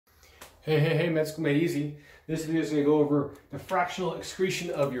Hey, med school made easy. This video is going to go over the fractional excretion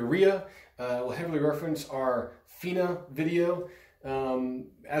of urea. We'll heavily reference our FENa video.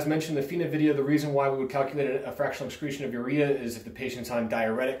 As mentioned, the FENa video, the reason why we would calculate a fractional excretion of urea is if the patient's on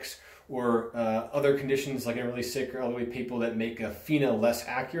diuretics or other conditions like really sick or elderly people that make a FENa less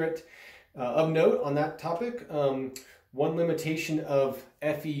accurate. Of note on that topic, one limitation of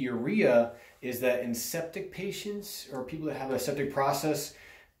FEUrea is that in septic patients or people that have a septic process,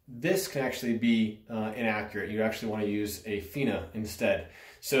 this can actually be inaccurate. You actually want to use a FENa instead.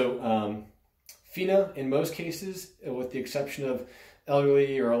 So FENa in most cases, with the exception of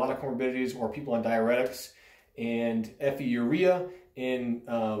elderly or a lot of comorbidities or people on diuretics, and FEUrea in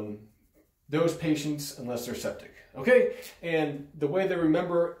those patients unless they're septic. Okay, and the way to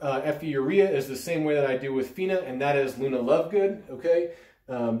remember FEUrea is the same way that I do with FENa, and that is Luna Lovegood, okay?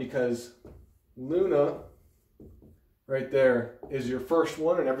 Because Luna right there is your first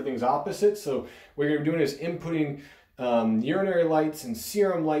one and everything's opposite. So what you're doing is inputting urinary lights and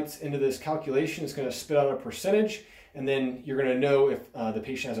serum lights into this calculation. It's going to spit out a percentage, and then you're going to know if the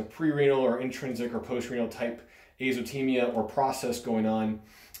patient has a pre-renal or intrinsic or post-renal type azotemia or process going on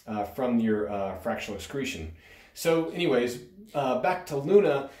from your fractional excretion. So anyways, back to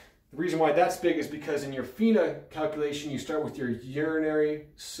Luna. The reason why that's big is because in your FENa calculation, you start with your urinary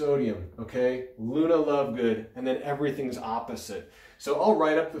sodium, okay? Luna Lovegood, and then everything's opposite. So I'll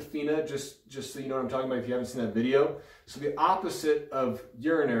write up the FENa just so you know what I'm talking about if you haven't seen that video. So the opposite of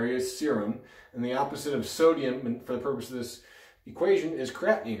urinary is serum, and the opposite of sodium, and for the purpose of this equation, is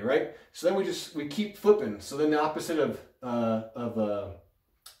creatinine, right? So then we keep flipping. So then the opposite of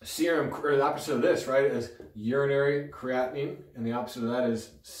serum, or the opposite of this, right, is urinary creatinine, and the opposite of that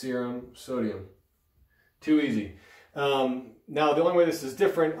is serum sodium. Too easy. Now, the only way this is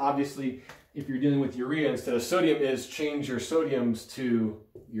different, obviously, if you're dealing with urea instead of sodium, is change your sodiums to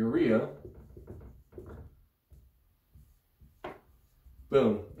urea.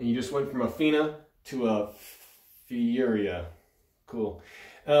 Boom. And you just went from a FENa to a FEUrea. Cool.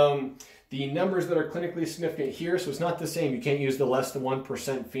 The numbers that are clinically significant here, so it's not the same. You can't use the less than 1%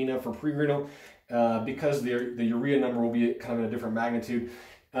 FENa for pre-renal because the urea number will be kind of in a different magnitude.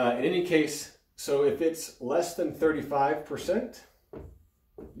 In any case, so if it's less than 35%,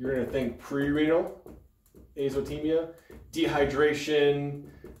 you're going to think pre-renal azotemia, dehydration,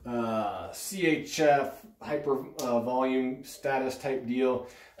 CHF, hypervolume status type deal.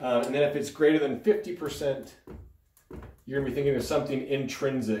 And then if it's greater than 50%, you're going to be thinking of something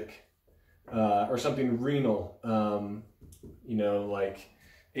intrinsic. Or something renal, you know, like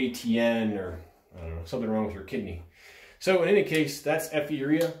ATN or I don't know, something wrong with your kidney. So in any case, that's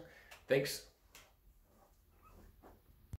FEUrea. Thanks.